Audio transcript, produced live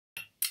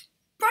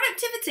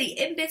Productivity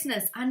in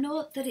business. I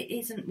know that it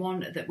isn't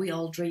one that we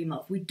all dream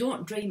of. We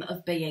don't dream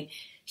of being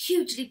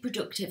hugely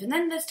productive. And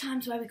then there's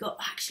times where we go,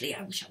 actually,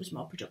 I wish I was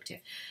more productive.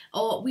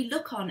 Or we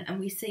look on and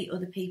we see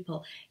other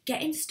people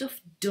getting stuff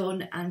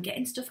done and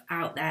getting stuff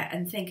out there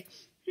and think,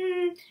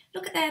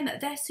 look at them,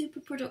 they're super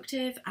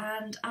productive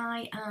and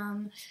I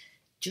am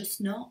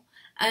just not.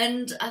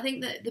 And I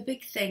think that the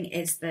big thing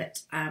is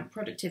that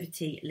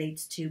productivity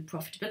leads to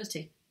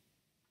profitability.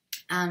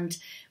 And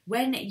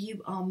when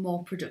you are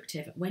more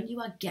productive, when you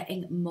are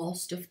getting more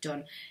stuff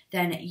done,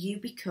 then you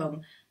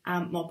become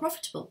more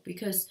profitable,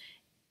 because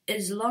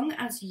as long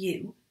as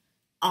you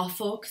are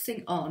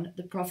focusing on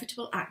the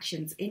profitable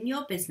actions in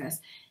your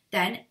business,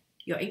 then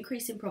your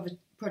increase in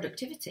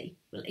productivity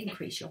will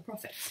increase your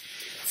profits.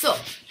 So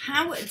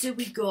how do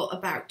we go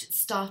about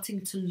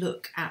starting to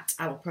look at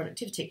our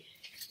productivity?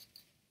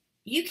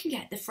 You can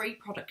get the free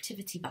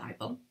productivity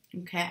Bible,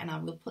 okay, and I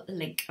will put the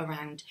link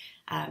around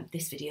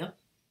this video.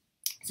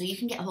 So you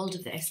can get a hold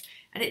of this,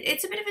 and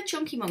it's a bit of a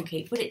chunky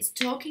monkey, but it's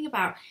talking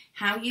about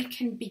how you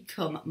can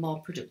become more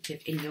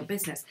productive in your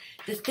business,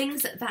 the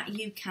things that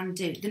you can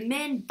do, the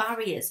main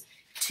barriers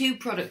to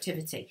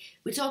productivity.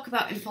 We talk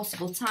about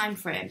impossible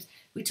timeframes.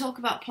 We talk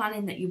about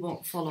planning that you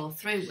won't follow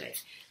through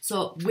with,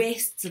 so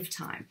wastes of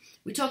time.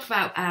 We talk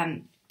about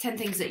 10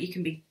 things that you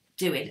can be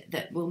doing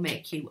that will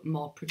make you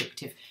more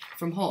productive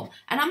from home.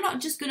 And I'm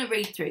not just going to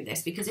read through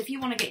this, because if you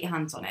want to get your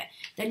hands on it,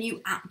 then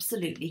you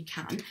absolutely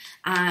can.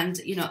 And,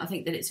 you know, I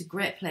think that it's a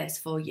great place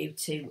for you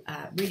to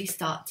really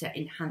start to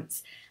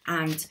enhance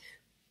and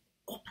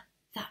up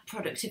that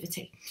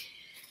productivity.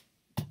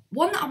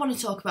 One that I want to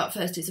talk about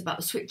first is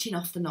about switching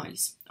off the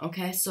noise,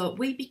 okay? So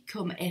we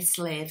become a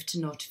slave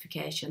to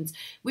notifications.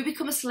 We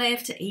become a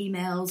slave to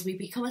emails. We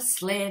become a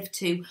slave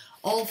to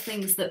all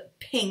things that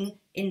ping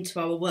into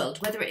our world,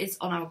 whether it is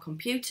on our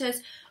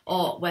computers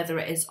or whether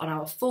it is on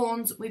our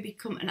phones. We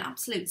become an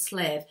absolute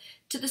slave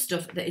to the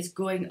stuff that is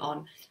going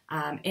on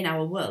in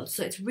our world.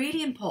 So it's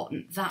really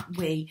important that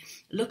we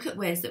look at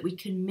ways that we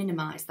can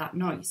minimise that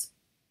noise.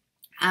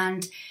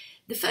 And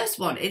the first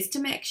one is to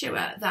make sure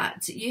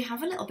that you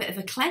have a little bit of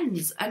a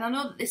cleanse. And I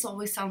know that this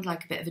always sounds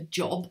like a bit of a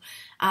job,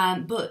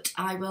 but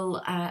I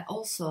will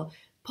also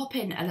pop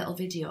in a little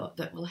video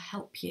that will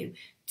help you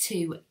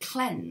to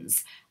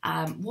cleanse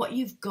what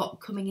you've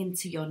got coming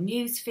into your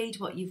newsfeed,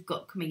 what you've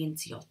got coming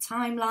into your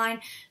timeline,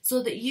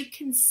 so that you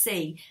can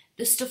see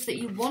the stuff that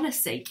you want to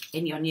see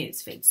in your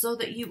newsfeed, so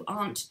that you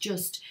aren't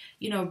just,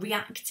 you know,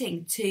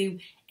 reacting to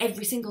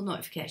every single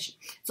notification.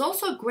 It's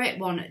also a great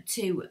one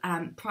to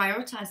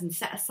prioritise and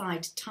set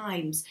aside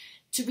times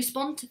to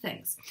respond to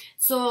things.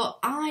 So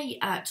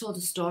I told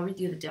a story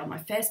the other day on my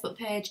Facebook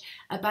page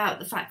about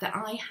the fact that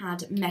I had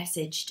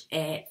messaged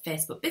a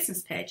Facebook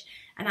business page,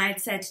 and I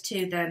had said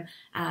to them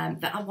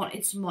that I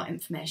wanted some more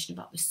information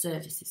about the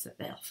services that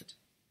they offered.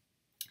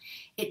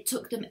 It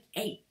took them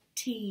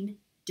 18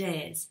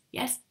 days,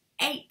 yes,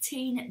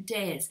 18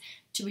 days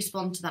to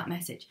respond to that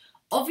message.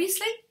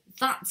 Obviously,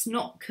 that's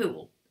not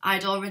cool.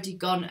 I'd already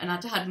gone and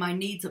I'd had my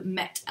needs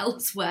met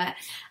elsewhere.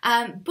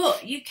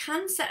 But you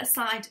can set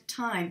aside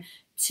time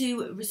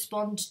to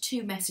respond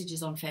to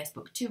messages on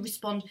Facebook, to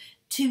respond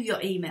to your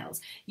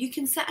emails. You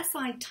can set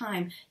aside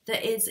time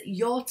that is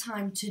your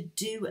time to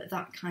do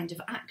that kind of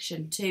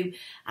action. To,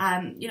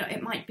 you know,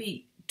 it might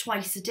be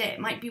twice a day, it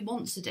might be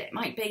once a day, it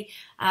might be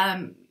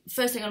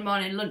first thing on the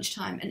morning,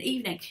 lunchtime and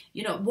evening,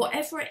 you know,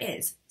 whatever it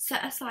is,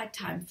 set aside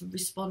time for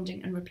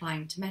responding and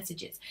replying to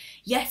messages.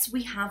 Yes,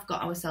 we have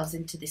got ourselves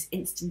into this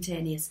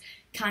instantaneous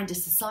kind of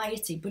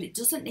society, but it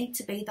doesn't need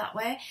to be that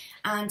way.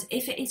 And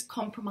if it is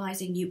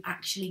compromising you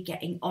actually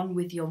getting on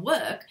with your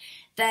work,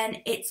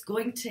 then it's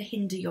going to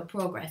hinder your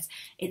progress.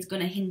 It's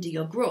going to hinder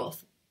your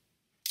growth.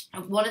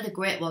 One of the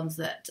great ones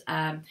that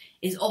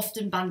is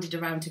often bandied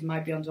around in my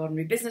Beyond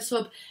Ordinary Business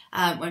Hub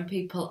when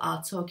people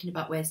are talking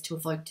about ways to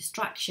avoid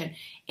distraction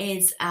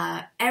is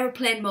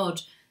aeroplane mode.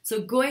 So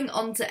going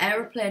onto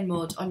aeroplane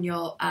mode on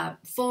your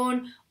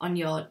phone, on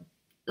your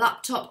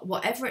laptop,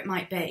 whatever it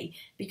might be,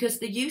 because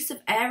the use of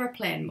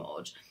aeroplane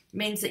mode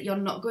means that you're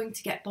not going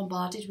to get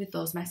bombarded with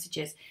those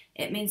messages.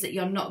 It means that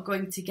you're not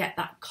going to get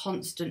that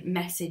constant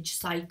message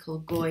cycle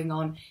going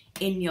on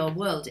in your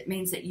world. It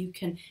means that you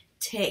can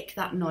take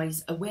that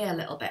noise away a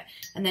little bit,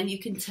 and then you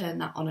can turn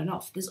that on and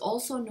off. There's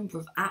also a number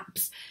of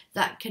apps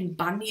that can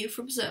ban you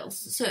from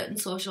certain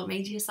social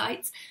media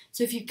sites.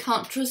 So if you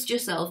can't trust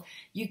yourself,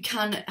 you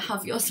can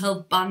have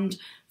yourself banned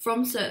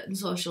from certain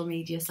social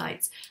media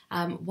sites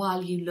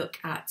while you look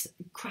at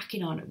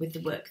cracking on with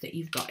the work that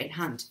you've got in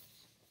hand.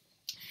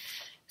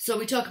 So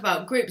we talk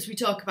about groups, we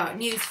talk about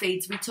news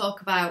feeds, we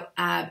talk about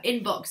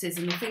inboxes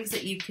and the things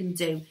that you can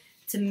do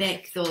to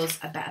make those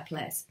a better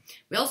place.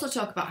 We also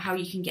talk about how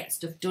you can get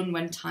stuff done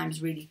when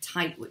time's really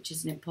tight, which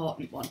is an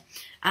important one.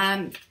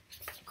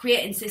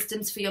 Creating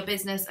systems for your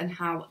business and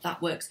how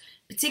that works,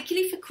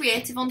 particularly for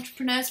creative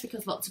entrepreneurs,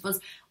 because lots of us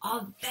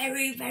are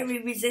very,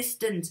 very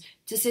resistant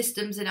to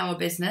systems in our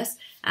business.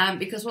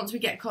 Because once we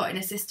get caught in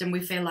a system, we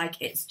feel like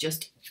it's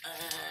just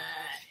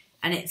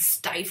and it's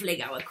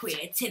stifling our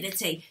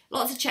creativity.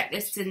 Lots of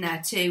checklists in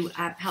there to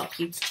help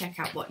you to check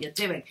out what you're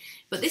doing.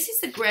 But this is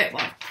the great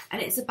one,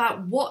 and it's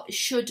about what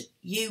should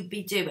you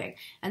be doing.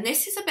 And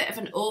this is a bit of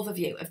an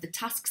overview of the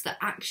tasks that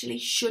actually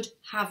should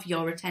have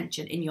your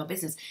attention in your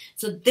business.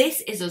 So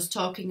this is us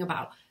talking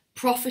about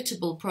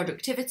profitable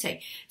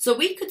productivity. So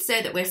we could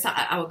say that we're sat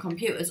at our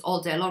computers all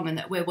day long and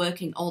that we're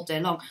working all day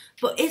long,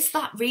 but is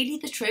that really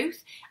the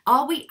truth?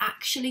 Are we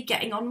actually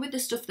getting on with the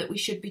stuff that we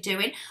should be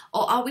doing,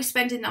 or are we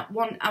spending that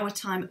 1 hour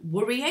time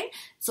worrying?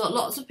 So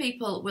lots of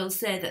people will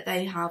say that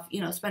they have,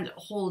 spent a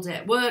whole day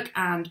at work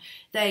and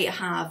they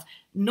have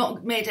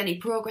not made any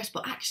progress,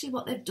 but actually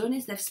what they've done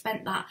is they've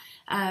spent that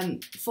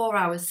 4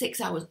 hours, 6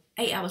 hours,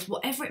 8 hours,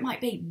 whatever it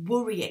might be,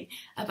 worrying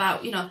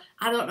about,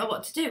 I don't know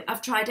what to do.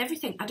 I've tried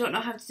everything. I don't know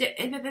how to do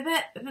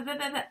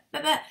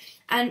it.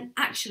 And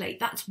actually,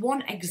 that's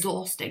one,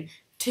 exhausting.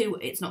 Two,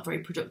 it's not very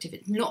productive.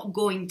 It's not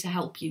going to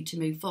help you to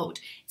move forward.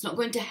 It's not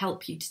going to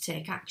help you to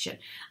take action.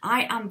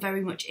 I am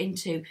very much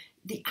into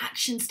the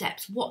action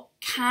steps. What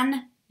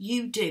can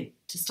you do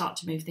to start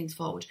to move things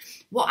forward?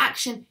 What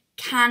action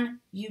can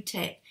you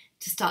take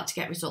to start to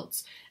get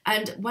results?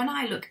 And when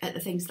I look at the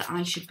things that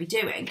I should be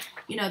doing,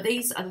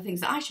 these are the things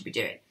that I should be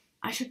doing.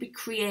 I should be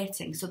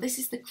creating. So this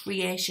is the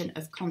creation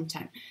of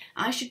content.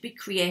 I should be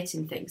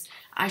creating things.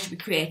 I should be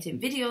creating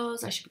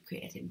videos. I should be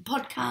creating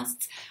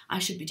podcasts. I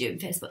should be doing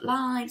Facebook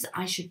Lives.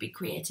 I should be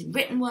creating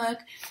written work.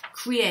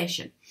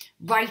 Creation.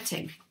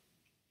 Writing.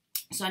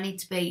 So I need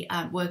to be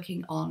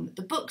working on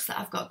the books that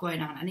I've got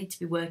going on. I need to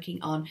be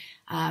working on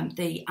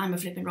the I'm a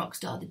Flipping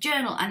Rockstar, the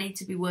journal. I need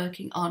to be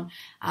working on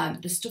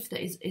the stuff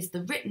that is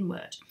the written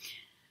word.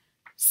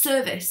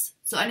 Service.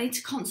 So I need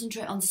to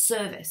concentrate on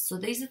service. So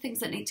these are things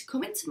that need to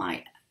come into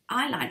my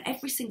eyeline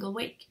every single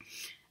week.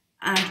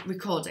 And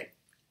recording.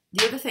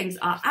 The other things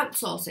are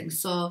outsourcing.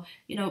 So,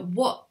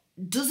 what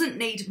doesn't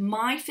need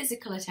my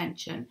physical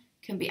attention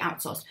can be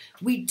outsourced.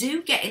 We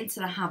do get into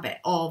the habit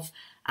of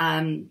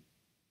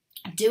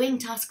doing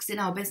tasks in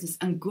our business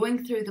and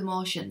going through the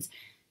motions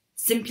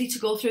simply to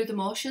go through the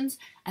motions,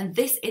 and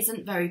this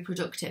isn't very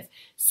productive.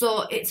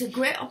 So it's a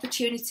great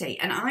opportunity,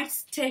 and I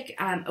take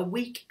a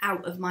week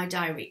out of my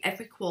diary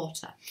every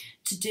quarter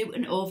to do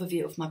an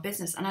overview of my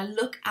business, and I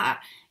look at,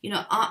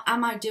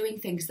 am I doing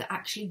things that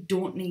actually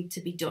don't need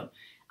to be done?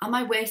 Am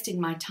I wasting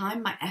my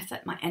time, my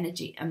effort, my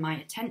energy and my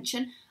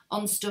attention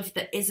on stuff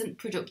that isn't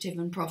productive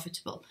and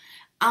profitable?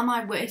 Am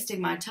I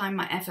wasting my time,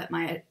 my effort,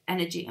 my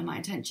energy and my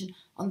attention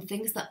on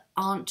things that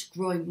aren't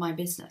growing my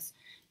business?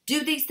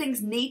 Do these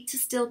things need to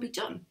still be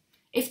done?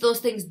 If those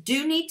things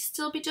do need to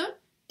still be done,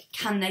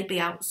 can they be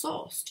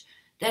outsourced?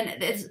 Then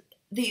there's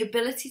the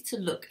ability to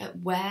look at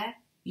where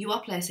you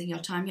are placing your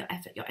time, your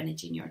effort, your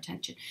energy and your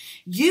attention.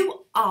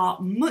 You are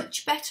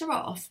much better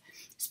off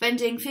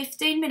spending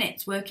 15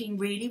 minutes working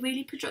really,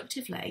 really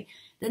productively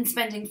than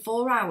spending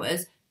 4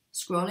 hours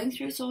scrolling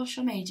through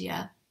social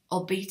media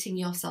or beating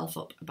yourself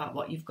up about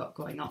what you've got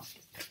going on.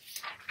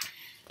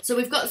 So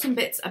we've got some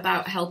bits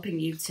about helping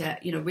you to,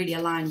 really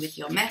align with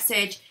your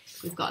message.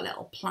 We've got a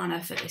little planner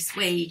for this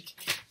week.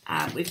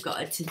 We've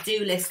got a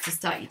to-do list to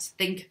start you to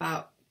think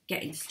about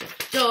getting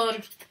stuff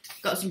done.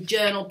 Got some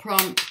journal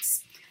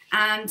prompts.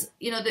 And,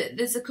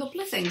 there's a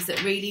couple of things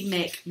that really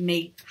make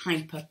me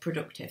hyper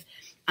productive.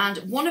 And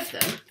one of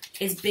them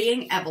is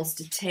being able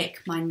to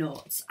take my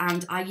notes.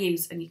 And I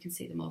use, and you can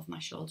see them over my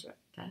shoulder up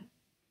there,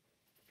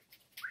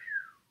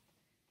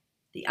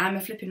 the I'm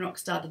a Flipping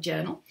Rockstar, the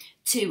journal,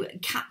 to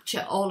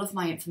capture all of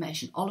my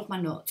information, all of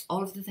my notes,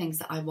 all of the things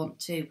that I want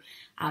to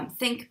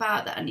think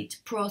about, that I need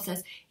to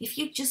process. If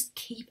you just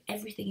keep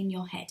everything in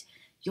your head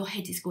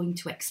is going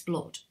to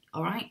explode,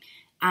 all right?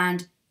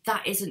 And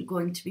that isn't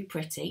going to be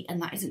pretty,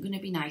 and that isn't going to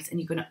be nice, and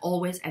you're going to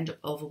always end up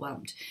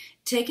overwhelmed.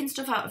 Taking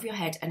stuff out of your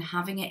head and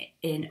having it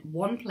in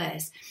one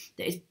place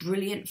that is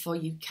brilliant for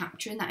you,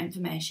 capturing that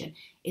information,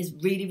 is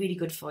really, really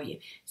good for you.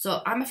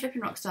 So I'm a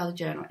Flipping Rockstar, the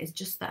journal is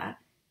just there.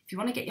 If you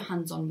want to get your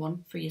hands on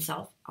one for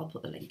yourself, I'll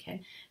put the link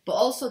in. But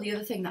also the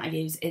other thing that I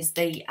use is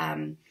the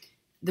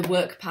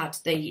work pad,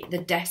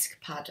 the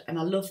desk pad. And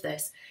I love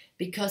this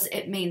because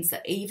it means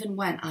that even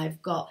when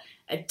I've got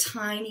a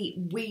tiny,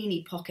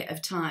 weeny pocket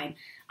of time,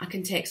 I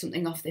can take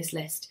something off this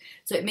list.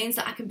 So it means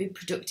that I can be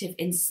productive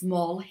in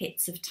small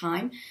hits of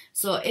time.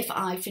 So if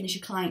I finish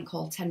a client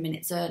call 10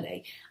 minutes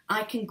early,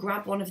 I can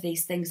grab one of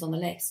these things on the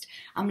list.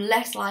 I'm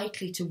less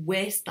likely to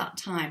waste that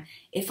time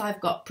if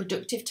I've got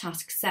productive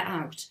tasks set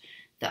out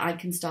that I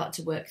can start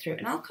to work through.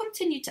 And I'll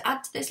continue to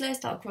add to this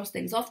list. I'll cross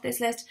things off this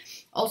list.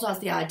 Also has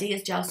the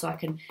ideas jar, so I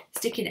can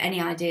stick in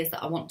any ideas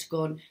that I want to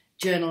go and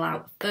journal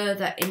out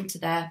further into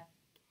there.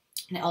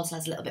 And it also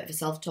has a little bit of a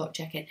self-talk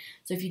check-in.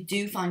 So if you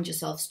do find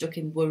yourself stuck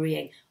in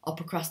worrying or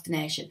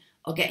procrastination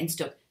or getting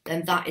stuck,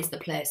 then that is the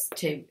place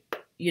to,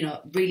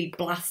 really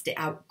blast it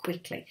out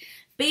quickly.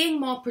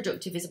 Being more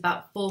productive is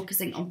about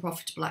focusing on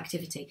profitable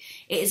activity.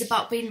 It is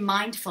about being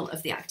mindful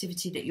of the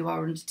activity that you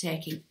are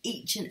undertaking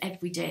each and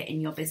every day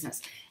in your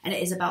business. And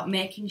it is about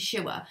making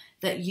sure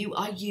that you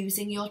are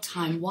using your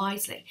time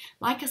wisely.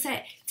 Like I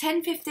said,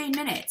 10, 15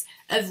 minutes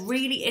of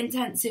really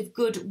intensive,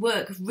 good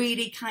work,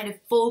 really kind of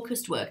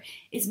focused work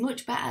is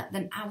much better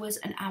than hours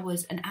and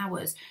hours and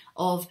hours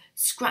of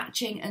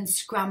scratching and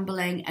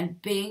scrambling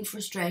and being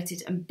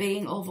frustrated and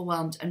being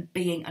overwhelmed and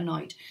being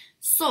annoyed.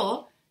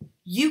 So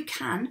you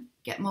can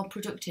get more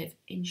productive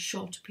in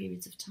shorter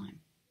periods of time.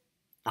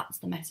 That's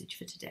the message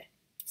for today.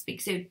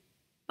 Speak soon.